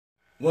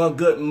Well,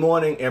 good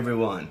morning,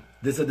 everyone.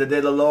 This is the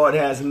day the Lord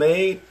has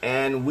made,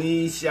 and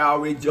we shall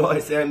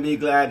rejoice and be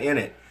glad in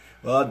it.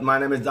 Well, my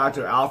name is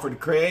Dr.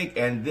 Alfred Craig,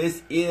 and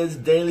this is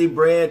Daily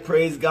Bread.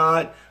 Praise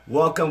God.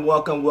 Welcome,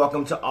 welcome,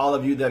 welcome to all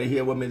of you that are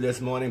here with me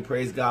this morning.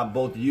 Praise God.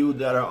 Both you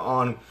that are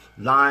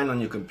online on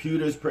your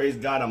computers. Praise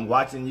God. I'm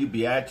watching you,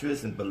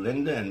 Beatrice and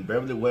Belinda and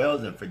Beverly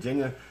Wells and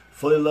Virginia.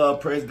 Fully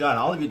love. Praise God.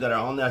 All of you that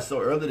are on there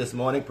so early this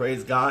morning.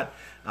 Praise God.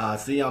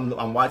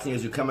 I'm watching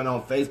as you're coming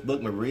on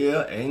Facebook.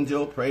 Maria,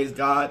 Angel. Praise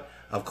God.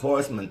 Of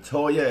course,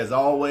 Montoya as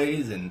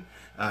always. And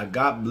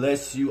God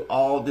bless you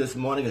all this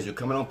morning as you're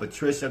coming on.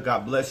 Patricia,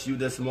 God bless you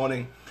this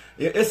morning.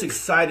 It's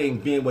exciting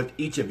being with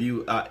each of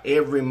you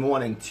every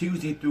morning,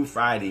 Tuesday through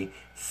Friday,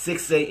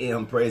 6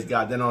 a.m. Praise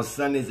God. Then on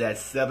Sundays at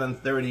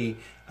 7:30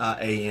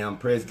 a.m.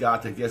 Praise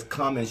God, to just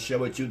come and share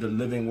with you the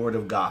living word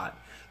of God.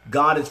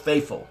 God is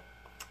faithful.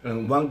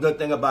 And one good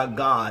thing about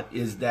God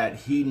is that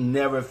he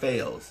never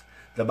fails.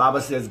 The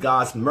Bible says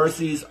God's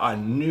mercies are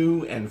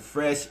new and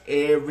fresh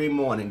every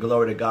morning.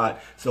 Glory to God.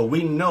 So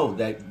we know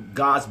that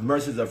God's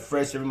mercies are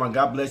fresh every morning.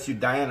 God bless you,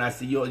 Diane. I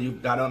see you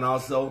got on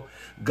also.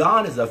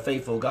 God is a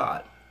faithful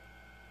God.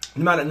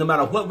 No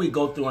matter what we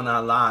go through in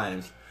our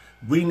lives,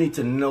 we need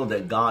to know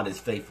that God is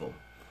faithful.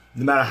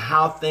 No matter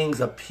how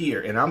things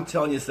appear. And I'm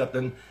telling you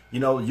something,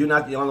 you're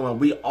not the only one.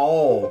 We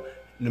all,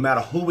 no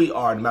matter who we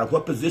are, no matter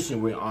what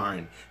position we are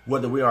in,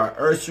 whether we are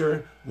an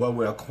usher, whether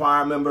we're a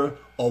choir member,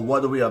 or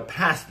whether we're a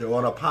pastor or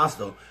an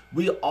apostle,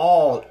 we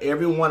all,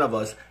 every one of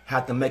us,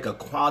 have to make a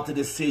quality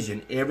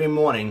decision every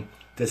morning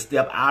to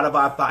step out of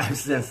our five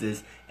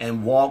senses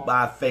and walk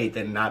by faith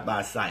and not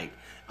by sight.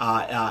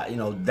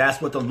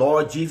 That's what the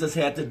Lord Jesus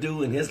had to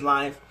do in his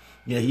life.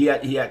 He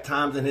had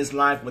times in his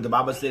life where the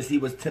Bible says he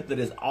was tempted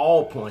at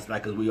all points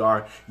like as we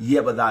are,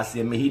 yet without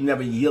sin. I mean, he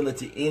never yielded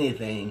to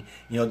anything,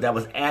 that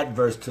was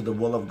adverse to the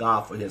will of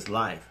God for his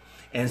life.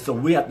 And so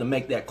we have to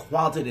make that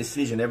quality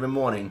decision every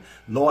morning.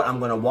 Lord, I'm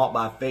going to walk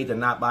by faith and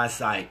not by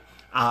sight.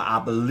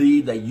 I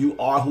believe that you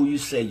are who you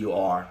say you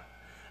are.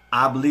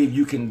 I believe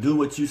you can do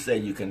what you say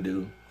you can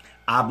do.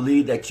 I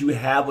believe that you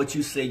have what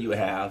you say you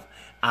have.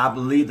 I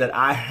believe that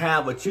I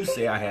have what you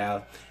say I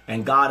have.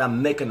 And God,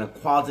 I'm making a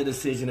quality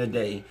decision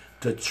today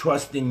to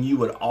trust in you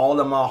with all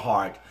of my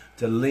heart,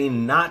 to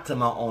lean not to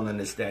my own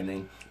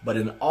understanding, but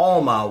in all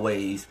my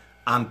ways,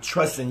 I'm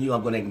trusting you.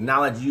 I'm going to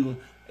acknowledge you,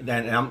 and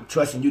I'm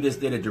trusting you this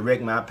day to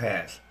direct my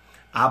path.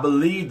 I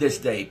believe this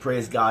day,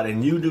 praise God,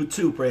 and you do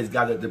too, praise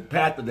God, that the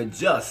path of the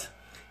just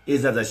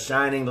is as a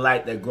shining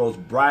light that grows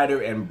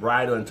brighter and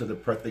brighter until the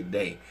perfect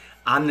day.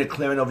 I'm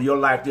declaring over your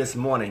life this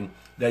morning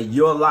that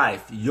your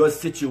life, your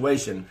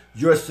situation,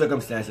 your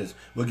circumstances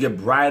will get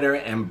brighter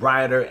and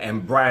brighter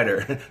and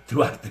brighter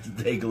throughout this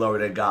day.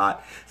 Glory to God.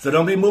 So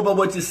don't be moved by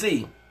what you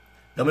see.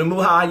 Don't be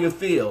moved how you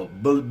feel.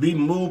 But be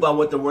moved by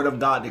what the word of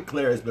God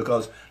declares,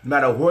 because no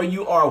matter where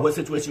you are, what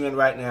situation you're in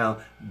right now,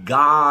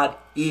 God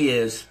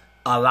is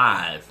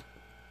alive.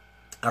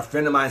 A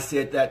friend of mine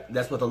said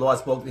that's what the Lord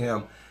spoke to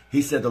him.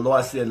 He said, the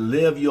Lord said,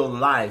 live your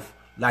life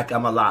like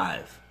I'm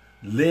alive.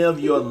 Live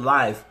your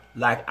life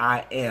like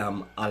I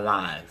am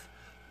alive.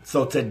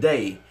 So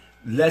today,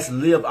 let's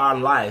live our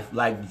life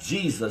like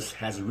Jesus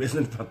has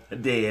risen from the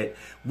dead.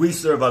 We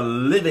serve a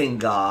living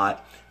God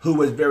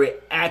who is very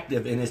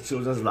active in his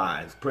children's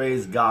lives.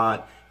 Praise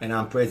God. And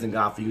I'm praising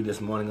God for you this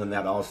morning on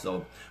that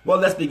also. Well,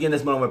 let's begin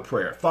this morning with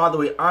prayer. Father,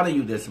 we honor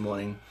you this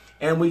morning.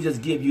 And we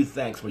just give you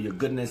thanks for your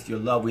goodness, your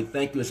love. We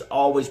thank you as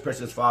always,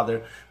 precious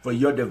Father, for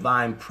your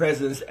divine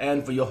presence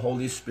and for your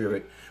Holy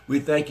Spirit.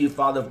 We thank you,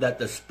 Father, that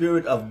the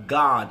Spirit of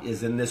God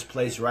is in this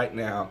place right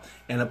now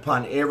and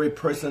upon every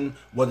person,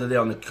 whether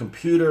they're on the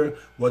computer,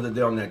 whether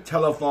they're on their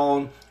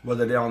telephone,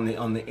 whether they're on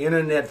the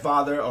internet,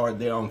 Father, or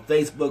they're on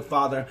Facebook,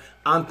 Father.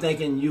 I'm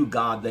thanking you,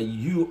 God, that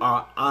you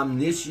are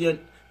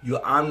omniscient,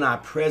 you're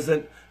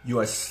omnipresent,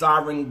 you're a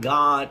sovereign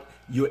God,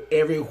 you're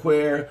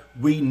everywhere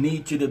we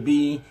need you to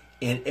be.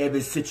 In every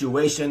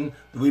situation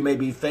that we may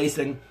be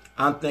facing,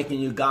 I'm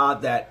thanking you,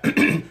 God, that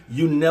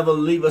you never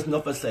leave us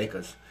nor forsake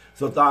us.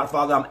 So,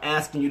 Father, I'm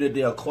asking you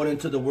today, according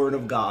to the word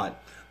of God,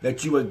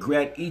 that you would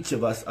grant each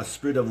of us a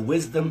spirit of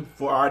wisdom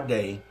for our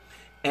day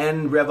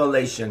and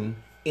revelation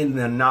in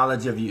the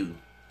knowledge of you.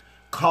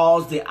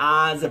 Cause the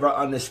eyes of our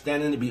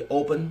understanding to be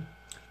open,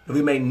 that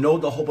we may know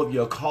the hope of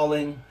your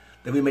calling,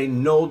 that we may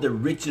know the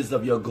riches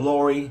of your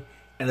glory,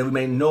 and that we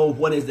may know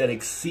what is that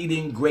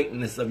exceeding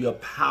greatness of your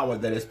power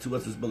that is to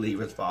us as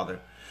believers, Father.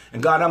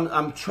 And God,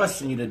 I'm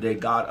trusting you today,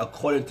 God,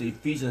 according to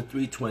Ephesians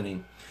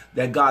 3:20,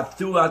 that God,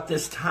 throughout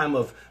this time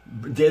of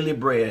daily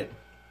bread,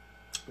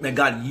 that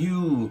God,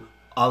 you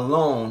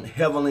alone,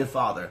 Heavenly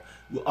Father,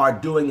 are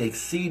doing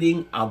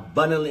exceeding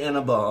abundantly and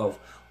above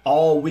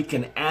all we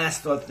can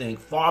ask or think,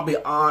 far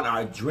beyond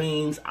our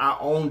dreams, our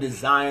own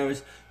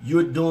desires.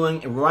 You're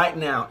doing right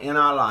now in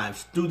our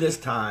lives through this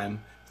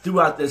time,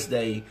 throughout this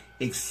day,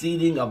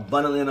 exceeding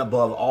abundantly and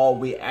above all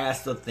we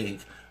ask or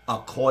think,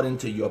 according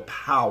to your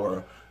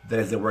power that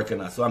is at work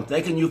in us. So I'm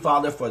thanking you,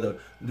 Father,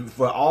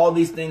 for all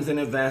these things in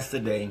advance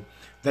today.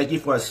 Thank you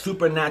for a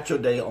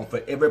supernatural day for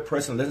every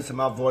person listening to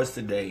my voice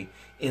today.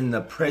 In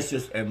the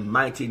precious and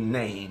mighty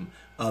name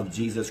of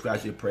Jesus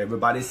Christ, we pray.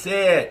 Everybody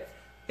said,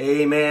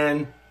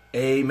 amen,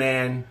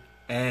 amen,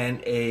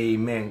 and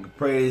amen.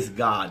 Praise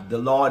God. The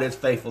Lord is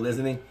faithful,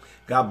 isn't he?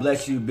 God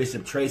bless you,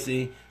 Bishop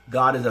Tracy.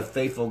 God is a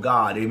faithful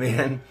God.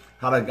 Amen.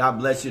 God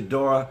bless you,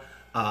 Dora,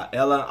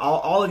 Ella,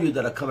 all of you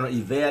that are coming on.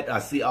 Yvette, I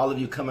see all of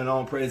you coming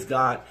on. Praise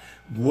God.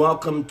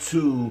 Welcome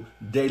to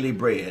Daily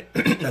Bread.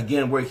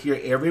 Again, we're here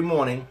every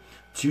morning,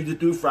 Tuesday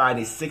through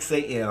Friday, 6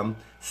 a.m.,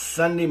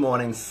 Sunday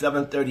morning,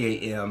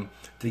 7:30 a.m.,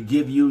 to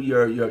give you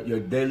your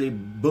daily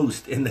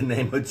boost in the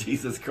name of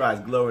Jesus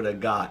Christ. Glory to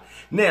God.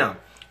 Now,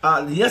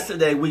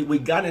 yesterday we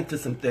got into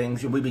some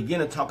things, and we began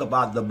to talk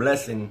about the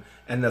blessing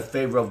and the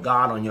favor of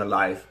God on your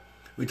life.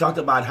 We talked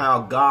about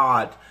how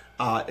God,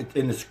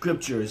 in the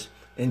scriptures,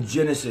 in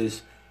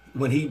Genesis,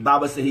 when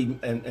Bible said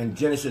in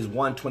Genesis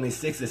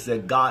 1:26, it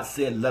said, God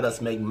said, let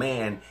us make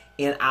man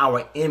in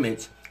our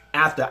image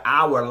after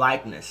our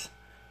likeness.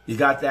 You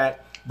got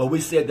that? But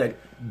we said that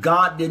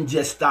God didn't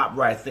just stop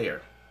right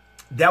there.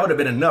 That would have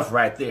been enough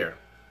right there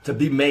to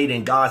be made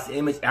in God's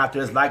image after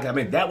his likeness. I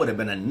mean, that would have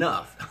been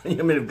enough. I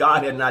mean, if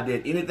God had not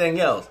did anything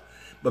else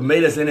but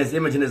made us in his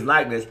image and his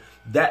likeness,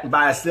 that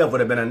by itself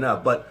would have been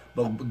enough.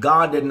 But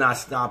God did not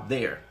stop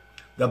there.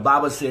 The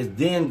Bible says,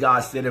 then God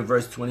said in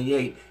verse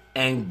 28,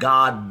 and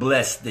God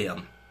blessed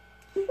them.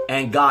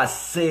 And God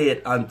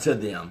said unto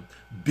them,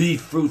 be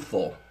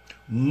fruitful,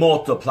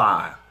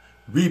 multiply,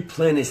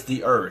 replenish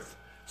the earth,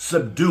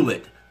 subdue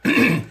it,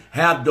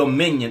 have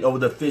dominion over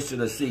the fish of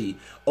the sea,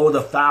 over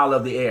the fowl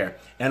of the air,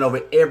 and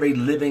over every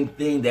living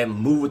thing that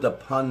moveth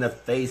upon the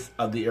face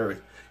of the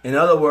earth. In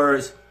other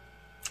words,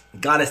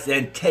 God is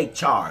saying, take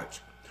charge,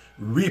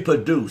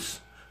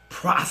 reproduce,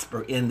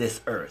 prosper in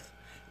this earth.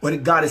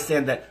 When God is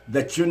saying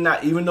that you're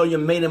not, even though you're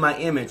made in my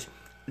image,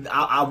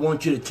 I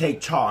want you to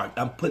take charge.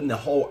 I'm putting the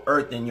whole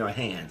earth in your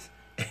hands.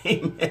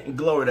 Amen.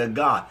 Glory to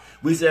God.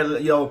 We said,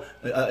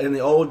 in the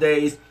old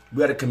days,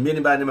 we had a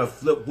comedian by the name of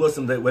Flip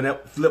Wilson. That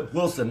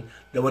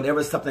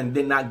whenever something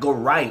did not go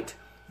right,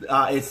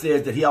 it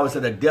says that he always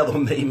said, the devil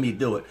made me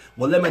do it.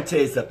 Well, let me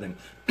tell you something.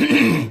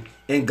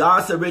 In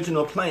God's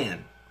original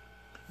plan,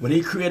 when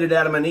he created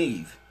Adam and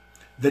Eve,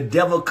 the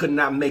devil could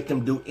not make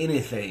them do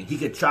anything. He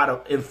could try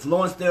to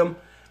influence them,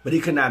 but he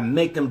could not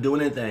make them do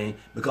anything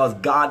because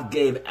God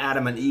gave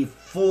Adam and Eve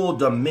full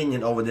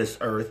dominion over this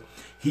earth.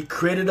 He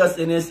created us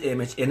in his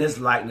image, in his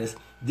likeness.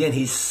 Then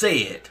he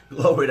said,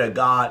 glory to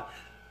God,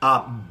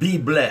 be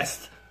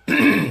blessed,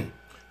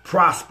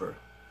 prosper,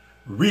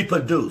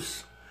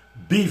 reproduce,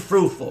 be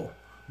fruitful,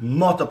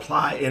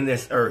 multiply in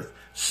this earth,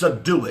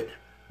 subdue it,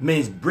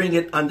 means bring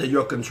it under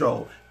your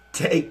control.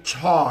 Take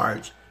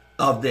charge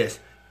of this.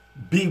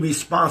 Be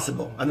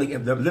responsible. I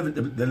think the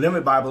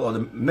Living Bible or the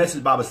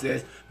Message Bible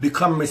says,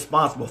 become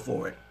responsible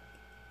for it.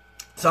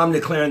 So I'm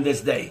declaring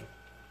this day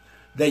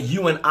that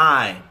you and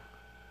I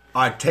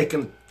are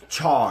taking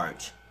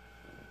charge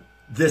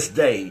this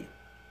day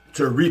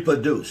to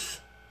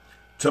reproduce,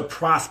 to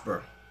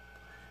prosper.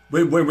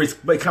 We're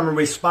becoming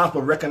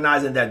responsible,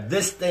 recognizing that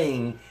this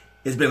thing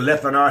has been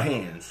left in our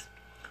hands.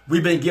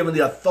 We've been given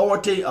the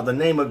authority of the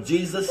name of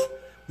Jesus.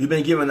 We've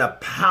been given the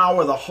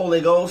power of the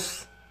Holy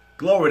Ghost.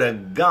 Glory to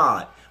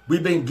God.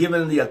 We've been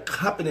given the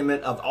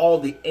accompaniment of all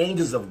the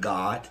angels of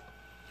God.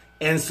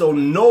 And so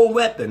no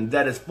weapon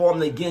that is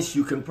formed against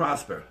you can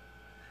prosper.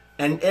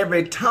 And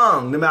every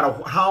tongue, no matter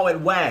how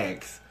it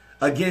wags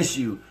against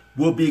you,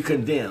 will be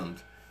condemned.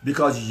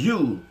 Because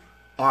you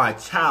are a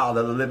child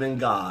of the living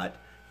God.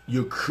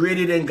 You're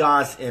created in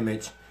God's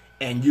image.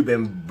 And you've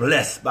been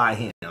blessed by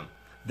him.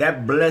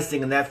 That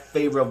blessing and that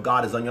favor of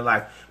God is on your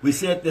life. We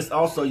said this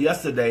also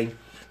yesterday,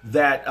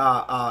 that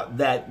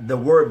the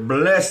word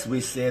blessed,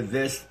 we said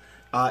this,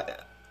 I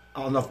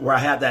don't know where I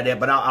have that at,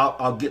 but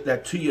I'll get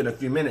that to you in a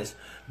few minutes.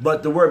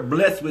 But the word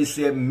blessed, we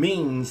said,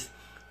 means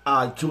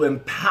to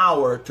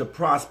empower, to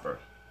prosper.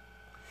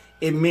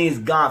 It means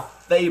God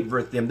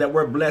favored them. That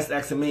word blessed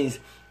actually means,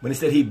 when he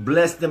said he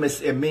blessed them,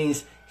 it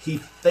means he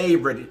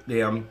favored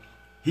them.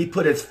 He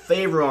put his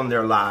favor on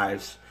their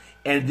lives.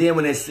 And then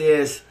when it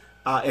says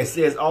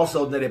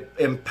also that it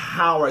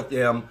empowered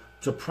them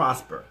to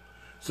prosper.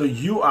 So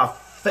you are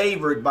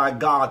favored by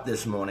God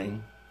this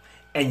morning,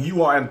 and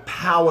you are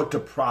empowered to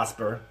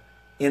prosper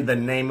in the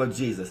name of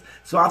Jesus.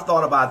 So I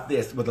thought about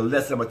this with the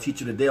lesson I'm going to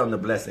teach you today on the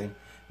blessing.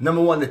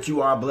 Number one, that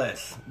you are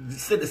blessed.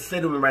 Say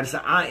to me right and say,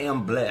 I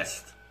am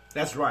blessed.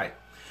 That's right.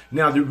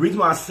 Now, the reason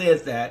why I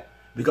said that,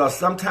 because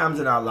sometimes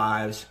in our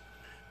lives,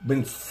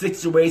 when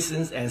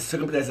situations and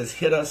circumstances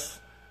hit us,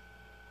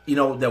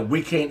 that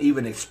we can't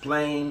even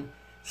explain,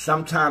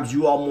 sometimes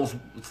you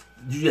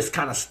just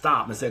kind of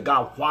stop and say,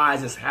 God, why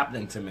is this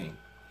happening to me?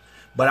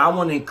 But I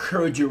want to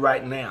encourage you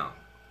right now.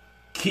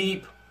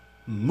 Keep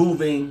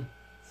moving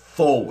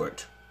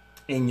forward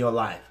in your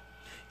life.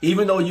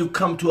 Even though you've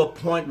come to a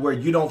point where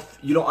you don't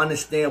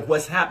understand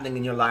what's happening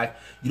in your life,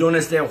 you don't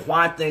understand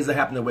why things are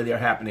happening the way they're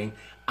happening,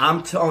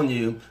 I'm telling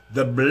you,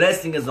 the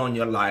blessing is on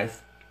your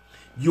life.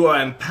 You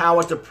are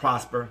empowered to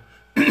prosper.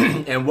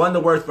 And one of the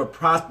words for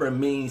prosper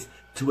means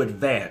to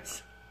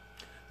advance.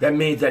 That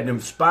means that in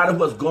spite of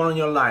what's going on in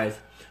your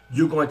life,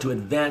 you're going to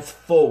advance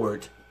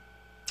forward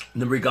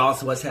in regards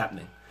to what's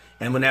happening.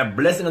 And when that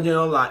blessing of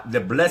your life, the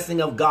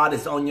blessing of God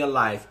is on your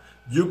life,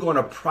 you're going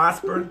to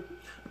prosper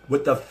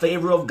with the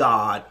favor of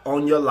God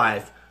on your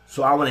life.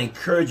 So I want to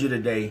encourage you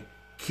today,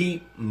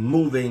 keep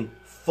moving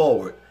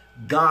forward.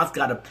 God's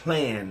got a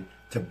plan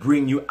to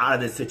bring you out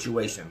of this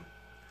situation.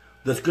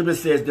 The scripture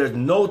says there's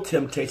no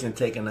temptation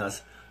taking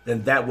us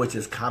than that which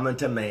is common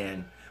to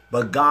man.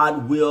 But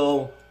God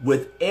will,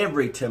 with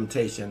every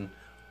temptation,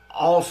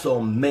 also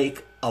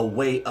make a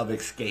way of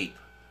escape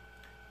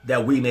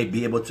that we may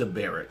be able to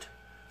bear it.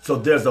 So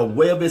there's a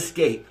way of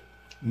escape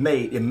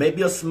made. It may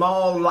be a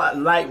small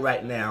light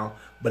right now,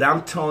 but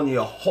I'm telling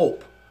you,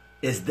 hope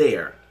is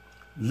there.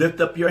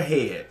 Lift up your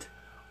head,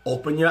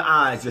 open your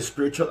eyes, your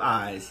spiritual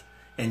eyes,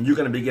 and you're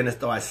going to begin to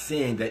start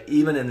seeing that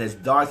even in this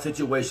dark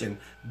situation,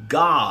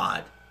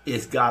 God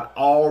is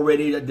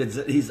already,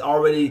 he's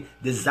already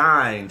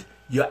designed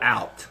you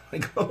out.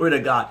 Glory to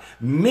God.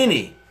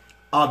 Many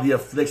are the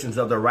afflictions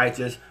of the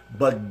righteous,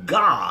 but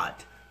God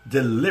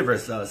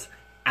delivers us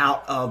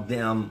out of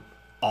them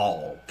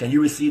all. Can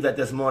you receive that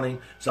this morning?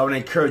 So I want to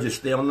encourage you,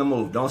 stay on the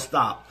move. Don't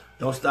stop.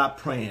 Don't stop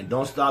praying.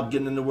 Don't stop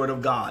getting in the Word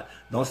of God.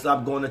 Don't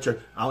stop going to church.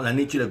 I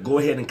need you to go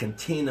ahead and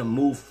continue to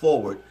move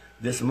forward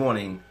this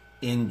morning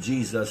in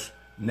Jesus'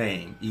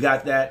 name. You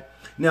got that?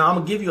 Now, I'm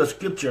going to give you a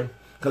scripture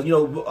because,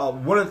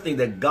 one of the things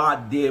that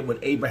God did with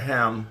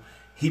Abraham,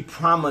 he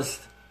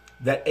promised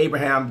that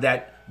Abraham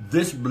that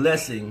this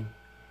blessing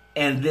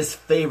and this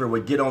favor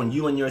would get on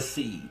you and your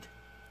seed.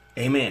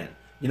 Amen.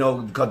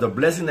 Because the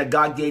blessing that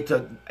God gave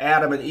to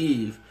Adam and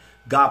Eve,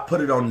 God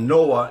put it on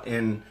Noah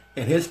and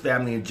his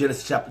family in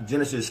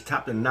Genesis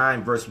chapter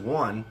 9, verse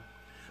 1.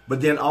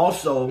 But then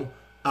also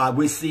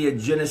we see in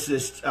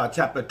Genesis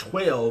chapter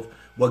 12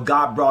 where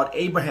God brought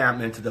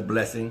Abraham into the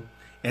blessing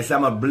and said,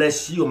 I'm going to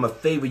bless you, I'm going to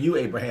favor you,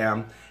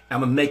 Abraham. I'm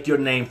going to make your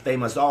name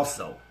famous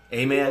also.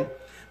 Amen.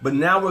 But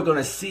now we're going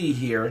to see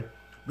here,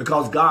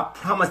 because God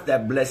promised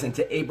that blessing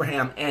to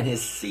Abraham and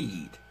his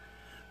seed,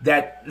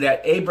 that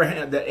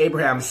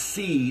Abraham's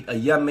seed, a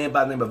young man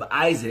by the name of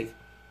Isaac,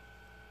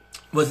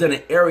 was in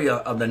an area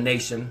of the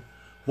nation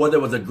where there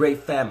was a great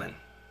famine.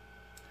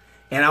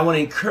 And I want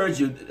to encourage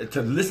you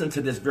to listen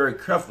to this very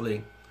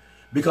carefully,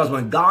 because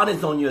when God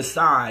is on your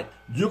side,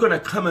 you're going to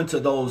come into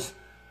those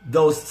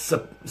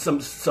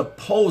some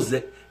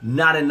supposed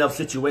not enough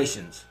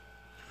situations.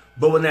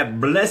 But when that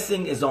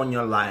blessing is on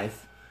your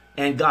life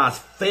and God's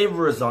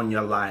favor is on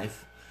your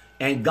life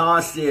and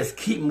God says,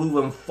 keep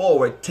moving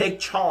forward, take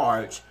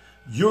charge,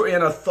 you're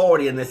in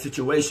authority in this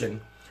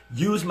situation.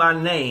 Use my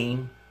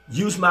name,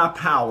 use my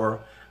power.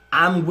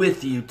 I'm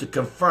with you to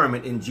confirm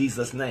it in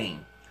Jesus'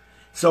 name.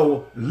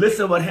 So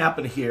listen what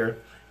happened here.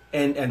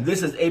 And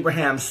this is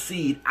Abraham's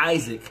seed,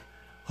 Isaac,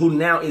 who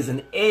now is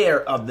an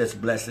heir of this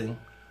blessing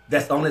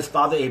that's on his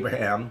father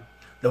Abraham.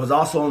 There was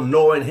also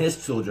Noah and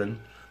his children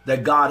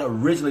that God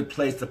originally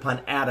placed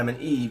upon Adam and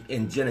Eve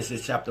in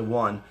Genesis chapter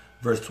 1,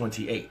 verse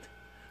 28.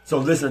 So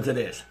listen to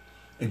this.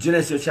 In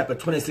Genesis chapter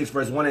 26,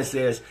 verse 1, it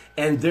says,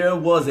 and there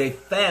was a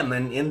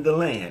famine in the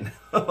land.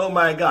 Oh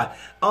my God.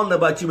 I don't know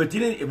about you, but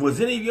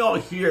was any of y'all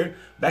here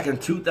back in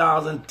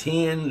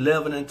 2010,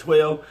 11, and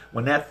 12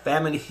 when that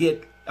famine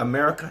hit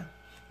America?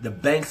 The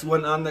banks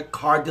went under,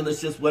 car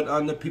dealerships went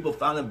under, people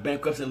filing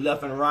bankruptcy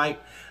left and right,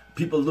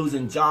 people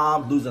losing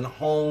jobs, losing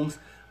homes.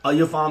 Are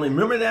you following?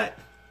 Remember that?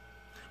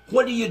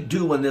 What do you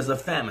do when there's a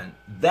famine?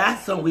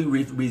 That's when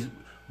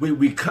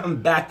we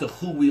come back to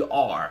who we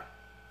are.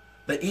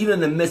 But even in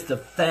the midst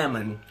of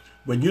famine,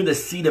 when you're the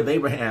seed of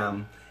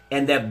Abraham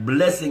and that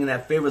blessing and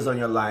that favor is on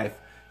your life,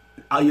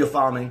 are you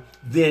following?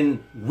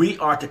 Then we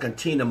are to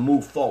continue to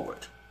move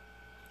forward.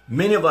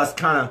 Many of us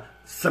kind of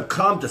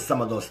succumb to some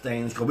of those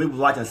things because we were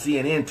watching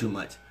CNN too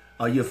much.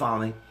 Are you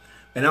following?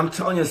 And I'm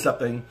telling you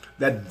something,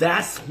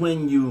 that's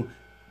when you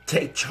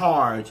take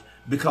charge,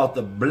 because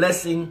the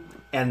blessing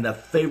and the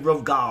favor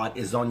of God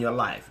is on your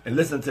life. And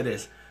listen to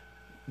this.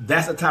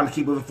 That's the time to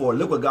keep moving forward.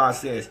 Look what God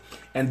says.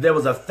 And there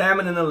was a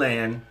famine in the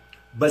land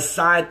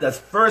beside the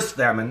first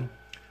famine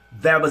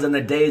that was in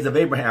the days of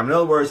Abraham. In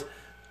other words,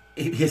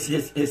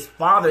 his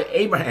father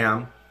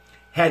Abraham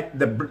had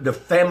the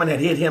famine had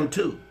hit him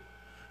too.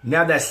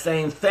 Now that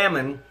same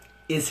famine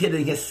is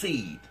hitting his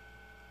seed,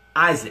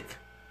 Isaac.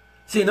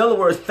 See, in other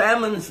words,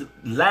 famines,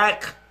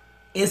 lack,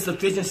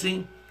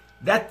 insufficiency,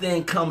 that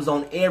thing comes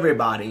on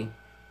everybody,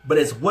 but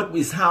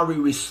it's how we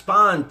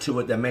respond to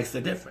it that makes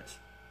the difference.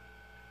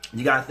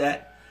 You got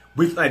that?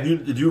 If you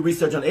do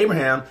research on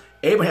Abraham,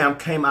 Abraham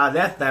came out of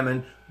that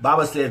famine,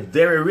 Bible says,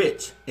 very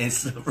rich in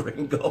silver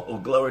and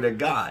gold. Glory to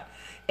God.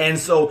 And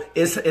so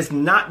it's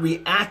not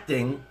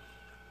reacting,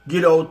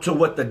 to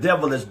what the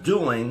devil is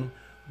doing,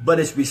 but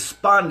it's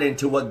responding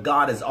to what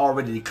God has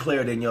already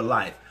declared in your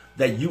life,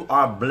 that you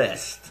are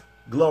blessed.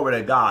 Glory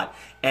to God.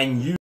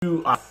 And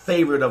you are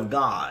favored of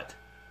God.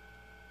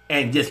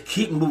 And just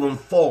keep moving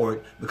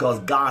forward because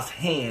God's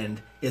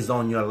hand is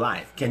on your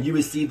life. Can you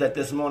receive that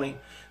this morning?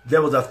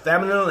 There was a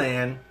famine in the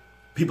land.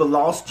 People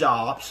lost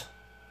jobs,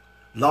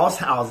 lost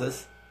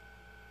houses,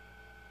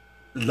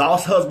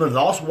 lost husbands,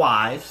 lost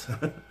wives,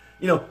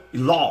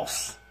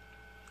 lost.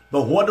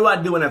 But what do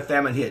I do when a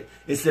famine hit?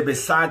 It said,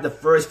 beside the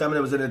first famine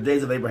that was in the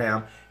days of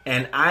Abraham,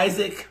 and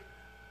Isaac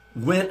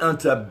went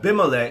unto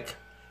Abimelech,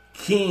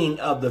 king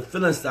of the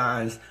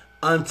Philistines,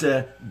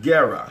 unto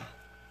Gerar.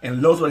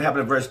 And notice what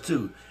happened in verse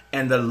 2.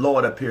 And the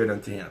Lord appeared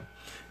unto him.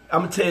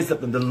 I'm going to tell you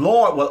something. The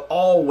Lord will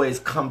always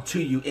come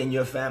to you in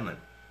your famine.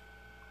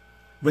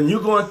 When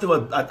you're going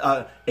through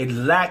a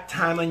lack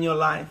time in your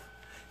life,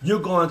 you're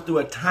going through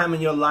a time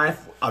in your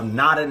life of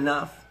not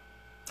enough,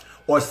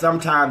 or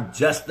sometimes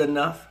just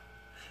enough,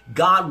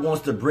 God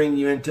wants to bring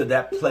you into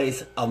that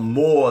place of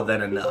more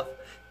than enough,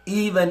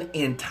 even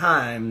in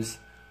times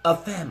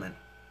of famine.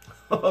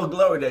 Oh,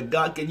 glory to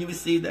God. Can you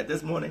receive that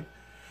this morning?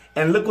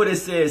 And look what it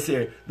says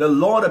here. The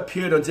Lord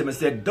appeared unto him and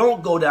said,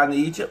 don't go down to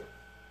Egypt.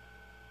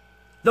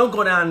 Don't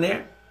go down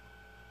there.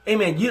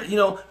 Amen. You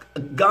know,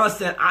 God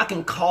said, I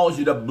can cause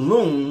you to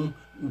bloom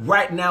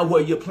right now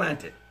where you're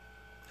planted.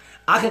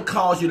 I can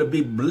cause you to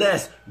be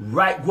blessed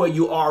right where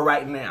you are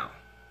right now.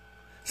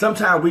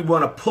 Sometimes we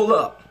want to pull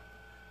up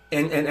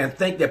and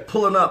think that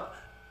pulling up,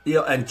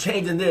 and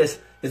changing this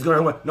is going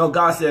to work. No,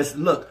 God says,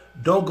 look,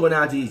 don't go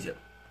down to Egypt,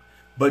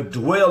 but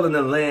dwell in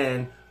the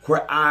land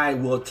where I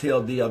will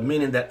tell thee of,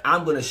 meaning that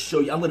I'm going to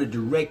show you, I'm going to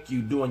direct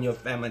you during your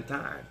famine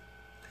time.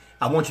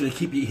 I want you to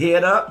keep your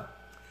head up,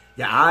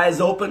 your eyes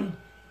open,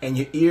 and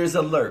your ears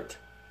alert.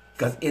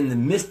 Because in the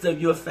midst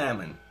of your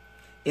famine,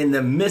 in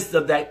the midst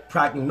of that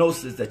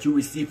prognosis that you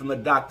receive from the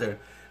doctor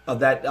of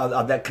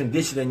that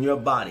condition in your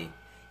body,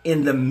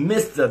 in the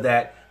midst of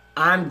that,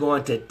 I'm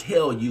going to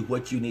tell you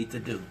what you need to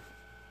do.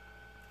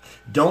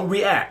 Don't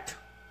react.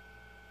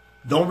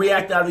 Don't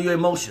react out of your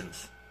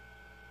emotions.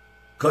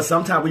 Because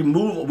sometimes we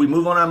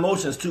move on our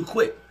emotions too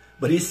quick.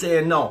 But he's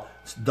saying, no,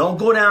 don't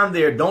go down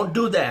there. Don't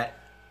do that.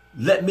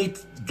 Let me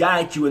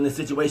guide you in the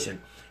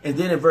situation. And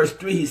then in verse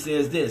 3, he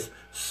says this,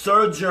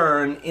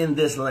 sojourn in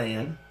this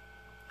land,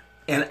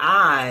 and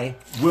I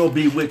will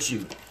be with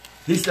you.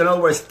 He said, in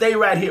other words, stay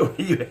right here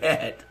where you're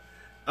at.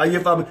 Are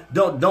you following?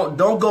 Don't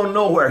go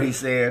nowhere, he's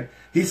saying.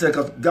 He said,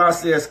 because God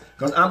says,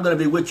 because I'm going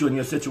to be with you in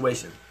your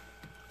situation.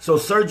 So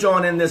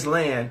sojourn in this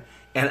land,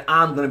 and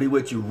I'm going to be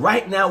with you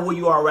right now where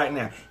you are right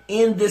now.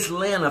 In this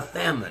land of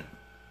famine,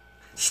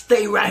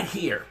 stay right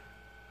here.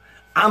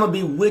 I'm going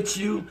to be with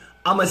you.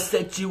 I'm going to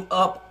set you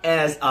up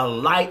as a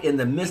light in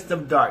the midst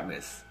of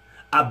darkness,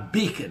 a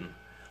beacon,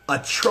 a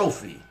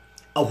trophy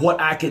of what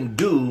I can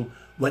do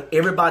when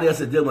everybody else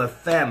is dealing with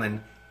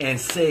famine and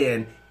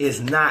saying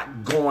it's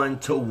not going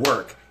to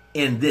work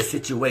in this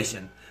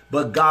situation.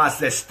 But God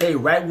says, stay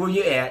right where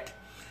you're at.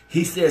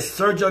 He says,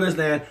 sojourn in this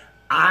land.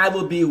 I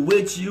will be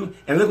with you.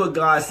 And look what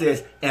God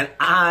says, and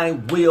I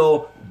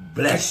will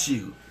bless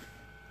you.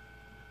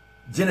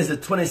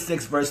 Genesis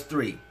 26, verse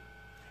 3.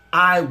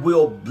 I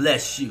will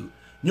bless you.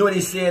 You know what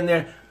he's saying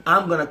there?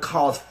 I'm going to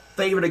cause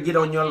favor to get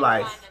on your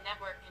life.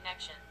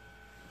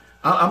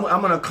 I'm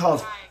going to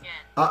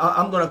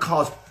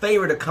cause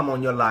favor to come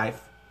on your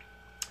life.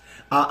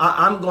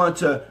 I'm going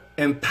to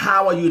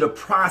empower you to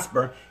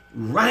prosper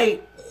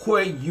right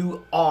where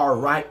you are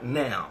right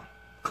now.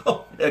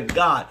 Glory to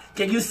God.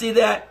 Can you see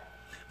that?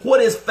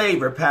 What is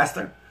favor,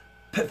 Pastor?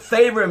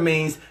 Favor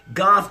means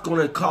God's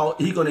going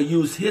to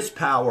use his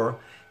power,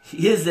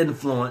 his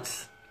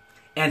influence,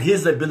 and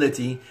his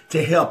ability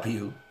to help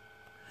you.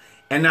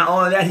 And not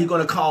only that, he's going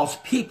to cause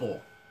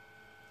people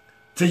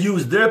to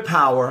use their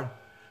power,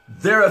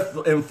 their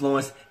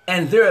influence,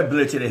 and their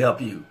ability to help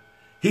you.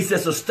 He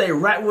says, so stay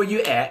right where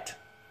you're at.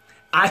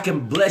 I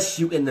can bless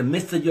you in the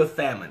midst of your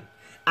famine.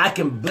 I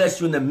can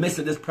bless you in the midst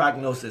of this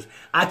prognosis.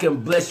 I can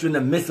bless you in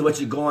the midst of what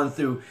you're going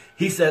through.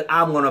 He said,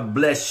 I'm going to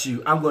bless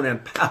you. I'm going to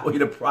empower you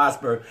to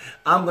prosper.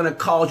 I'm going to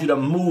cause you to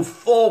move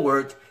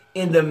forward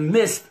in the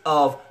midst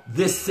of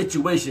this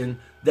situation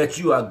that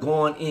you are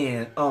going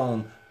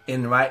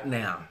in right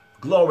now.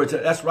 Glory to,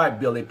 that's right,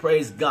 Billy.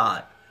 Praise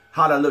God.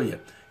 Hallelujah.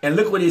 And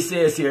look what he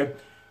says here.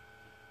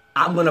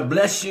 I'm going to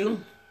bless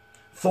you,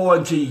 for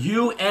unto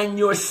you and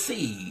your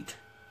seed.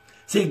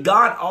 See,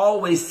 God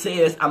always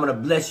says, I'm going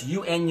to bless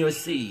you and your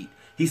seed.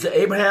 He said,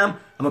 Abraham,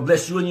 I'm going to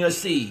bless you and your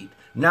seed.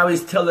 Now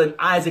he's telling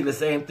Isaac the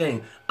same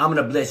thing. I'm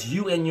going to bless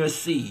you and your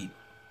seed.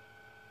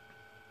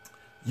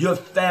 Your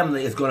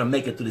family is going to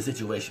make it through the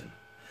situation.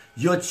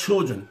 Your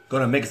children are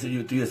going to make it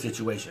through your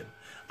situation.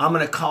 I'm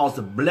going to cause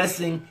the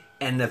blessing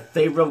and the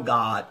favor of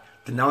God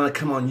to not only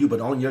come on you, but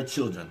on your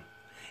children.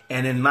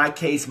 And in my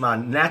case, my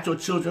natural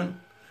children,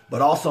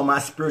 but also my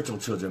spiritual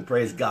children.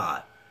 Praise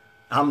God.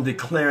 I'm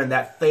declaring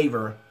that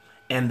favor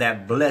and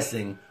that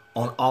blessing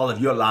on all of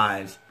your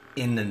lives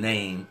in the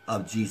name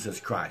of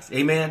Jesus Christ.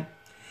 Amen.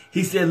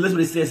 He said, listen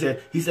what he says here.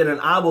 He said, and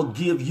I will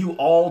give you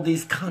all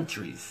these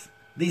countries,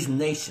 these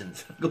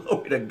nations.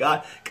 Glory to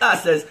God. God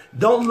says,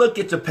 don't look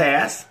at your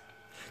past,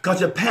 because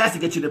your past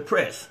will get you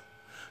depressed.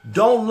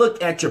 Don't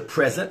look at your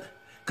present,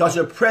 because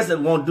your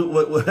present won't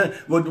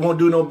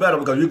do no better,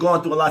 because you're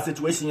going through a lot of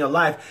situations in your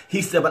life.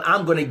 He said, but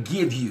I'm going to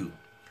give you.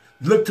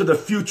 Look to the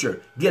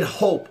future. Get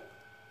hope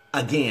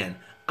again.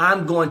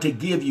 I'm going to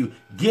give you.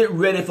 Get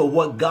ready for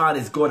what God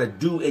is going to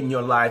do in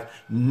your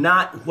life,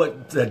 not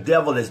what the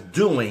devil is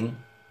doing.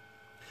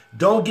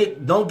 Don't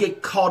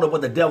get caught up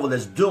what the devil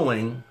is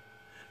doing.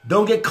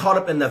 Don't get caught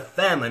up in the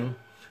famine.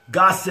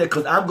 God said,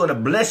 because I'm going to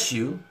bless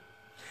you.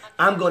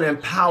 I'm going to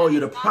empower you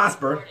to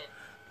prosper.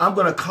 I'm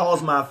going to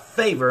cause my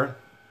favor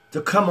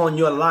to come on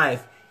your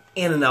life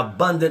in an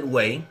abundant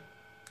way.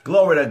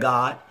 Glory to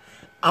God.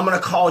 I'm going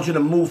to cause you to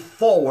move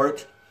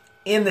forward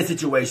in the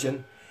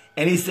situation.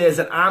 And he says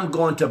that I'm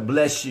going to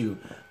bless you.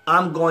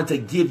 I'm going to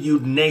give you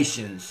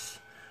nations.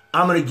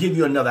 I'm going to give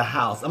you another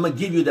house. I'm going to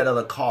give you that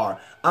other car.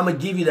 I'm going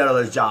to give you that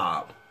other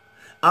job.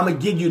 I'm going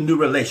to give you new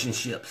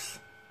relationships.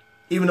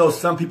 Even though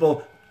some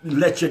people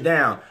let you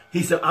down,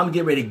 he said, I'm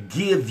getting ready to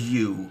give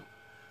you.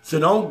 So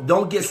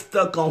don't get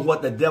stuck on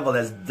what the devil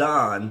has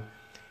done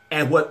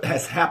and what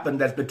has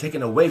happened that's been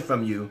taken away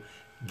from you.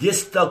 Get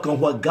stuck on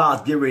what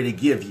God's getting ready to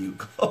give you.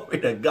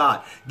 Glory to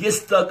God. Get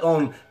stuck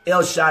on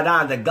El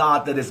Shaddai, the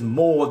God that is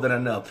more than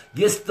enough.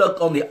 Get stuck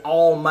on the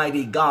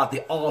Almighty God, the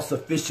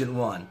all-sufficient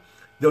one.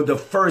 The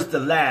first, the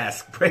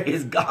last.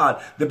 Praise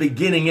God. The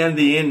beginning and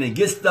the ending.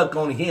 Get stuck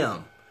on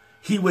him.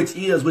 He which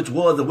is, which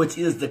was, and which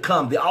is to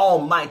come. The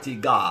Almighty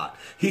God.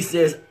 He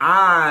says,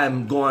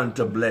 I'm going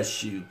to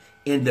bless you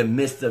in the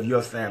midst of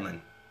your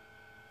famine.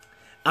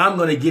 I'm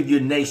going to give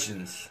you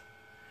nations.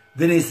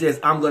 Then he says,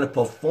 I'm going to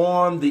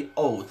perform the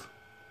oath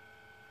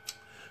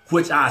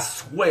which I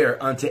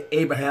swear unto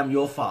Abraham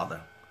your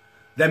father.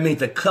 That means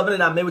the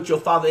covenant I made with your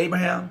father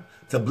Abraham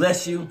to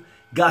bless you.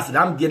 God said,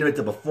 I'm getting ready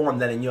to perform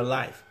that in your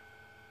life.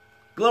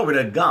 Glory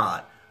to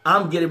God.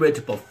 I'm getting ready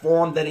to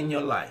perform that in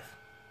your life.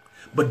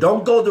 But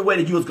don't go the way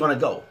that you was going to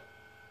go.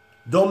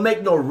 Don't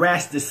make no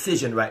rash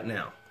decision right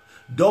now.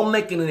 Don't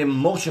make an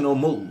emotional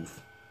move.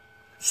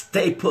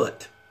 Stay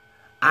put.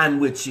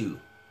 I'm with you.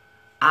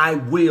 I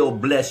will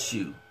bless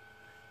you.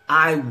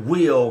 I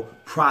will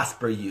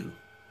prosper you.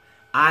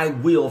 I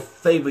will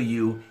favor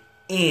you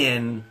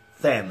in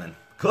famine.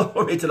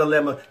 Glory to the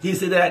Lamb. Do you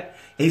see that?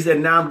 He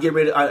said, now I'm getting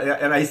ready.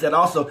 And he said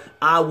also,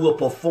 I will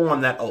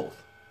perform that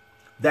oath,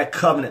 that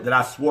covenant that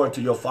I swore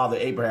to your father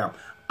Abraham.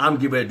 I'm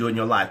getting ready to do in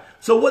your life.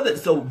 So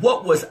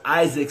what was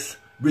Isaac's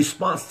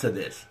response to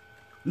this?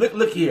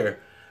 Look here.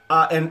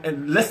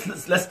 And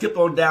let's skip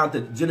on down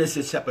to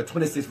Genesis chapter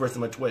 26, verse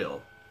number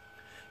 12.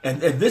 And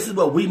this is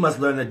what we must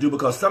learn to do,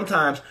 because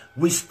sometimes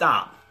we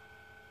stop.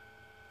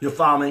 You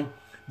follow me?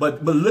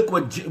 But look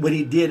what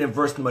he did in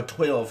verse number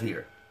 12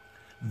 here.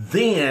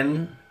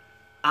 Then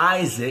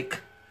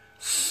Isaac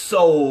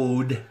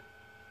sowed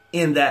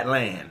in that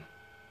land.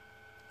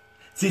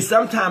 See,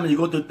 sometimes when you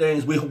go through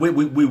things,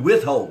 we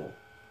withhold.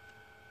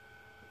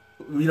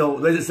 You know,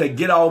 let's just say,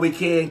 get all we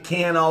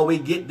can all we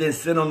get, then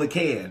sit on the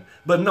can.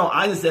 But no,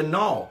 Isaac said,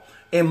 no.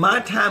 In my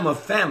time of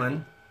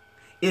famine,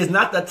 it's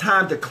not the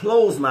time to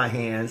close my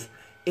hands.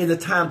 It's the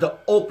time to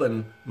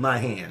open my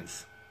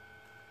hands.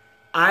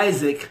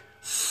 Isaac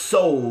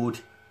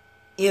sowed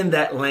in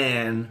that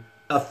land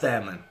of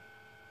famine.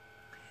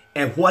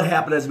 And what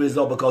happened as a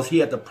result? Because he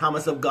had the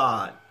promise of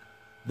God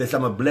that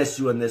I'm going to bless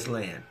you in this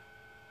land.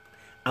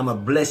 I'm going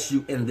to bless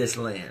you in this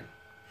land.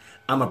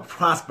 I'm going to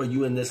prosper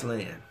you in this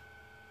land.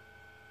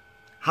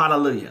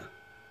 Hallelujah.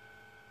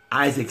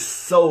 Isaac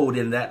sowed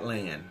in that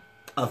land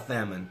of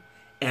famine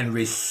and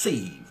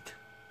received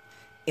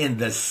in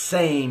the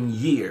same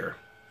year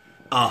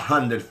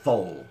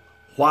 100-fold.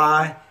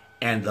 Why?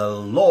 And the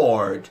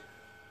Lord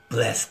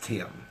blessed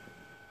him.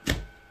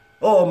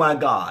 Oh my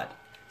God.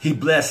 He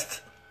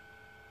blessed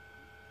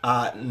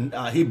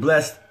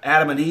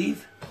Adam and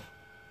Eve.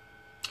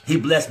 He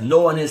blessed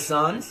Noah and his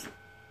sons.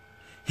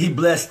 He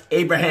blessed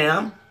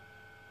Abraham.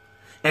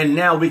 And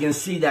now we can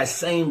see that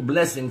same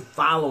blessing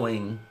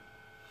following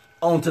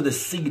onto the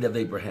seed of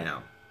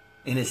Abraham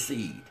and his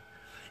seed.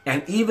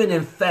 And even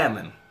in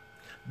famine,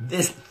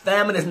 this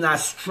famine is not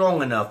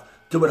strong enough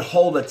to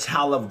withhold a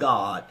child of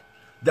God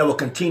that will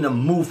continue to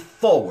move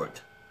forward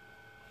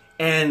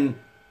and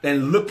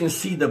look and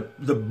see the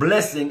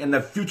blessing and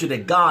the future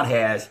that God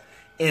has,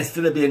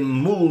 instead of being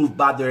moved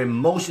by their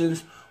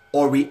emotions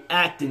or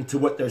reacting to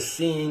what they're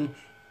seeing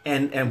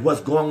and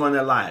what's going on in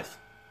their lives.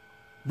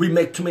 We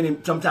make too many,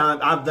 sometimes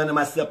I've done it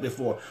myself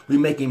before, we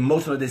make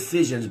emotional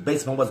decisions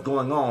based on what's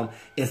going on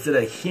instead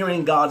of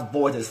hearing God's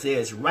voice that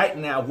says, right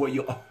now where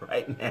you are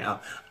right now,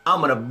 I'm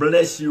going to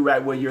bless you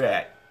right where you're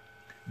at.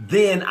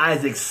 Then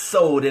Isaac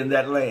sowed in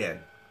that land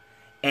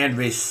and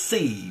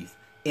received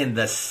in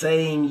the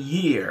same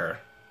year,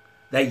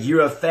 that year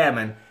of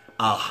famine,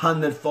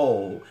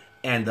 100-fold,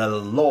 and the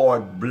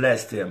Lord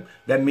blessed him.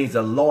 That means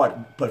the Lord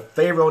put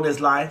favor on his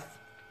life,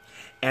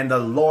 and the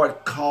Lord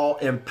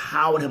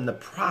empowered him to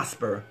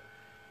prosper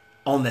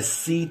on the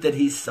seed that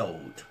he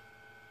sowed.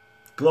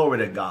 Glory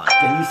to God.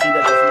 Can you see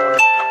that this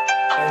morning?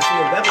 And see,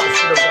 that's what the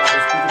Spirit of God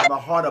was speaking to my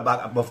heart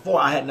about. Before,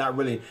 I had not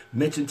really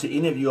mentioned to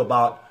any of you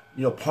about,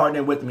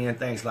 partnering with me and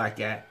things like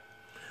that.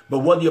 But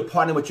whether you're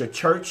partnering with your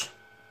church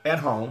at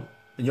home,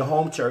 in your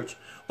home church,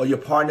 or you're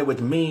partnering with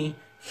me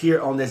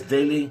here on this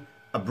daily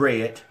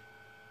bread,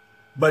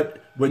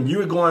 but when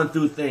you're going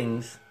through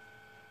things,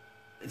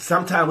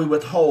 sometimes we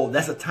withhold.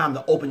 That's a time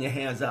to open your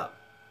hands up.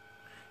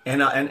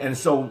 And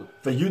so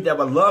for you that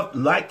would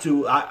like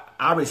to,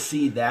 I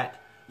receive that,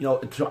 in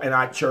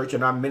our church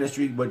and our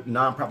ministry with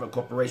nonprofit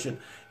corporation.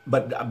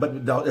 But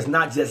it's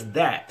not just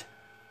that,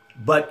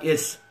 but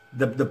it's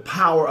the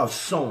power of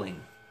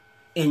sowing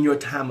in your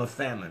time of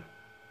famine.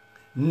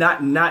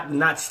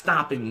 Not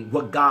stopping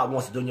what God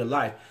wants to do in your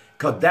life.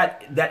 Because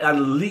that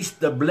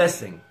unleashed the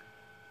blessing.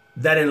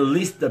 That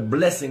unleashed the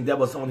blessing that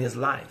was on his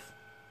life.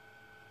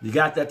 You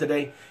got that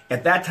today?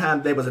 At that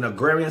time, there was an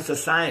agrarian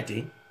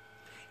society,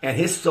 and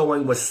his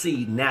sowing was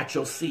seed,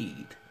 natural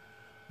seed.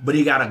 But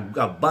he got an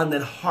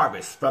abundant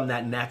harvest from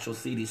that natural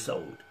seed he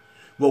sowed.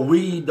 Well,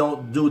 we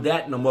don't do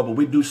that no more, but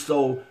we can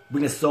sow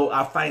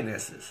our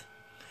finances.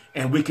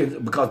 And we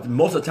can, because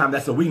most of the time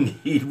that's what we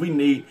need.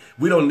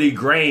 We don't need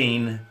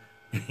grain.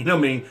 You know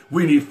what I mean?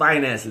 We need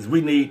finances.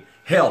 We need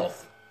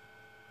health.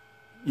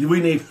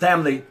 We need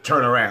family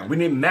turnaround. We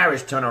need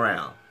marriage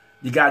turnaround.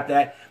 You got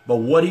that? But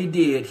what he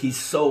did, he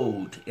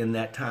sowed in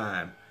that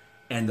time,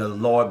 and the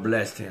Lord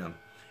blessed him.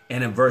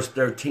 And in verse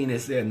 13 it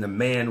said, and the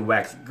man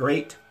waxed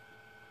great,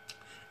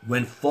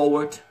 went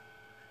forward,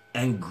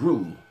 and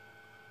grew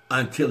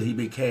until he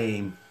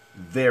became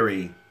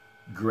very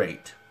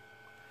great.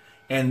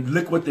 And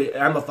look what the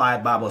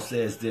Amplified Bible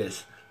says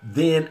this.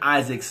 Then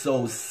Isaac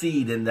sowed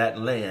seed in that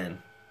land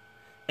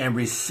and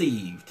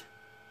received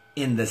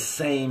in the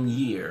same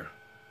year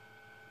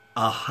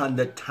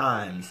 100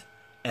 times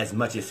as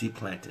much as he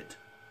planted.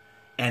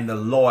 And the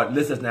Lord,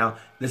 listen now,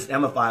 this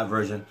Amplified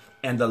version,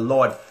 and the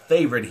Lord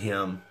favored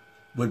him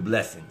with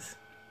blessings.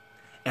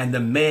 And the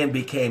man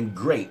became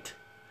great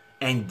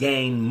and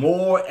gained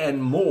more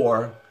and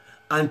more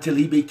until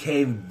he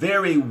became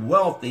very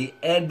wealthy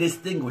and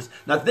distinguished.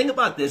 Now think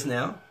about this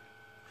now.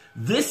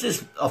 This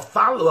is a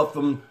follow-up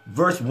from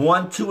verse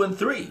 1, 2, and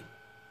 3.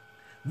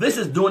 This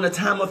is during the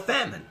time of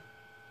famine.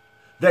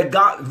 That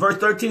God, verse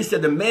 13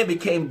 said, the man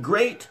became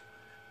great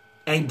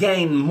and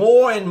gained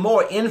more and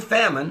more in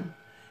famine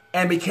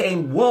and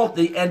became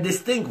wealthy and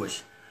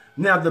distinguished.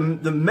 Now the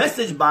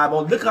Message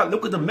Bible, look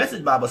what the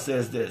Message Bible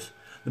says this.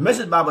 The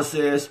Message Bible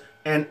says,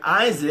 and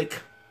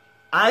Isaac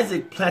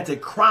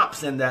planted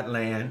crops in that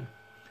land,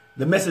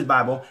 the Message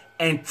Bible,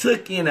 and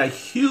took in a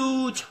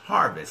huge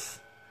harvest.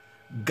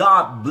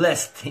 God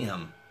blessed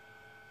him.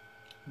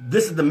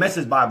 This is the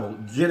Message Bible,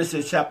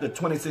 Genesis chapter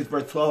 26,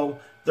 verse 12,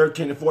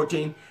 13, and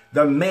 14.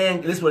 The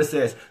man, this is what it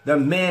says, the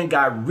man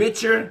got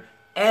richer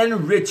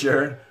and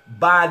richer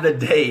by the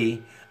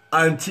day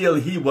until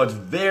he was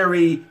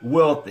very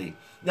wealthy.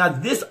 Now,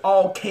 this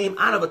all came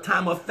out of a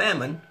time of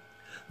famine.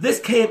 This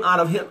came out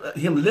of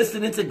him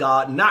listening to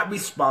God, not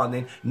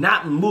responding,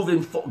 not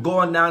moving,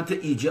 going down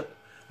to Egypt,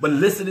 but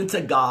listening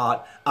to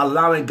God,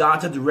 allowing God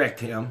to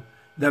direct him.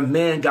 The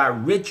man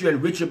got richer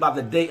and richer by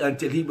the day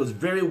until he was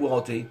very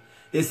wealthy.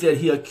 It said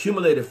he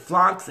accumulated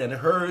flocks and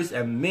herds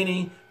and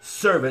many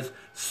servants,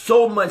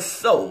 so much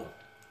so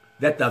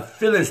that the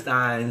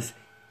Philistines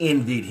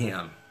envied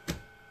him.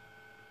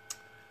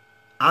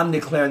 I'm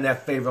declaring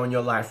that favor on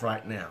your life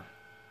right now.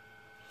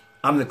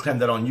 I'm declaring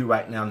that on you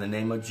right now in the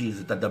name of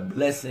Jesus, that the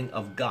blessing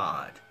of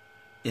God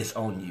is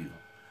on you.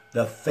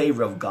 The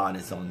favor of God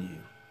is on you.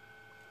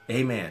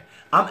 Amen.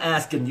 I'm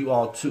asking you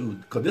all too,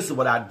 because this is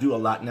what I do a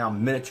lot now,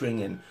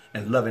 mentoring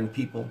and loving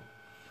people.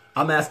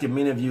 I'm asking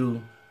many of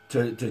you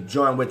to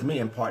join with me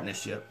in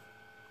partnership.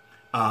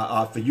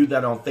 For you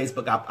that are on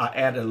Facebook, I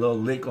added a little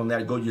link on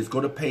there. Just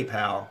go to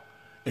PayPal.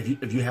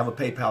 If you have a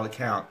PayPal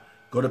account,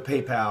 go to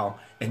PayPal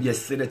and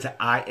just send it to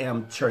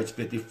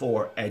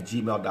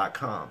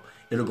IAMchurch54@gmail.com.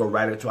 It'll go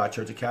right into our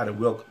church account, and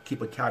we'll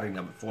keep accounting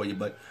of it for you.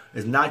 But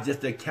it's not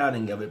just the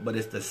accounting of it, but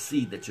it's the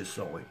seed that you're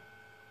sowing.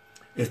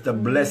 It's the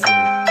blessing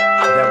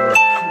that will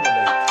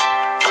accumulate.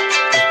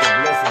 It's the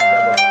blessing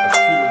that will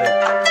accumulate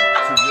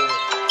to your...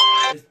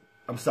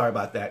 I'm sorry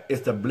about that.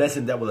 It's the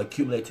blessing that will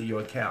accumulate to your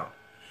account.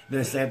 Then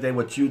the same thing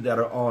with you that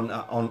are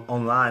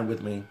online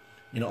with me,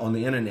 on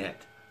the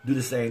internet. Do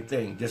the same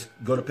thing. Just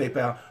go to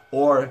PayPal,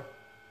 or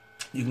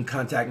you can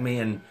contact me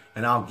and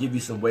I'll give you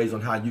some ways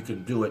on how you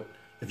can do it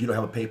if you don't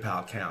have a PayPal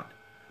account.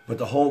 But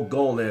the whole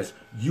goal is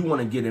you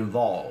want to get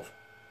involved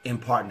in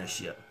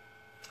partnership.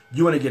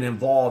 You want to get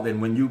involved in,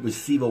 when you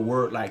receive a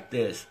word like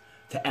this,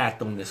 to act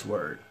on this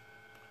word.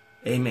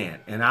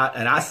 Amen. And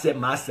I set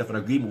myself in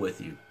agreement with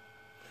you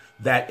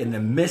that in the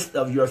midst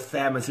of your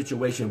famine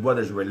situation,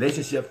 whether it's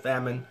relationship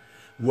famine,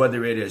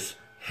 whether it is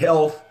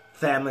health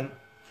famine,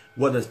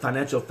 whether it's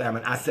financial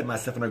famine, I set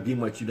myself in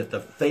agreement with you that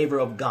the favor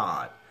of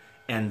God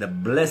and the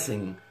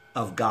blessing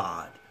of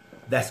God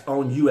that's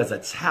on you as a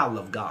child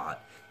of God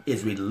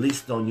is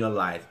released on your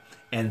life.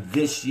 And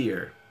this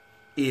year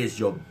is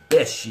your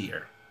best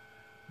year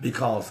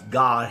because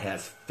God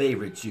has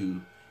favored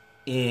you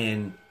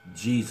in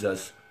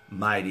Jesus'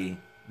 mighty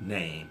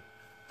name.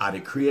 I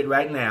decree it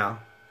right now.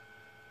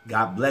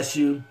 God bless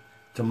you.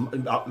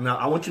 Now,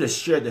 I want you to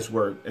share this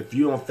word. If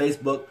you're on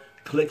Facebook,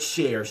 click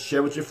share.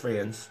 Share with your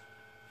friends.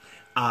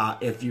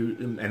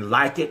 And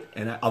like it.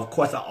 And of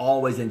course, I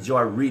always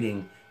enjoy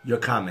reading your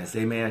comments.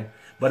 Amen.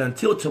 But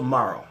until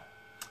tomorrow,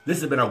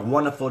 this has been a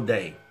wonderful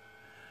day.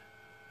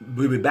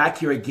 We'll be back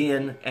here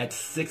again at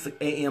 6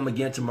 a.m.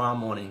 again tomorrow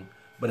morning.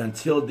 But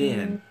until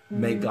then,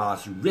 may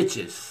God's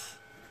riches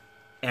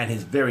and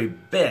his very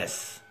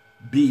best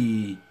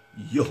be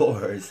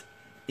yours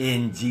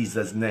in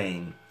Jesus'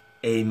 name.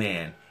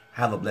 Amen.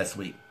 Have a blessed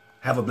week.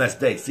 Have a blessed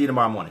day. See you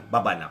tomorrow morning.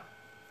 Bye-bye now.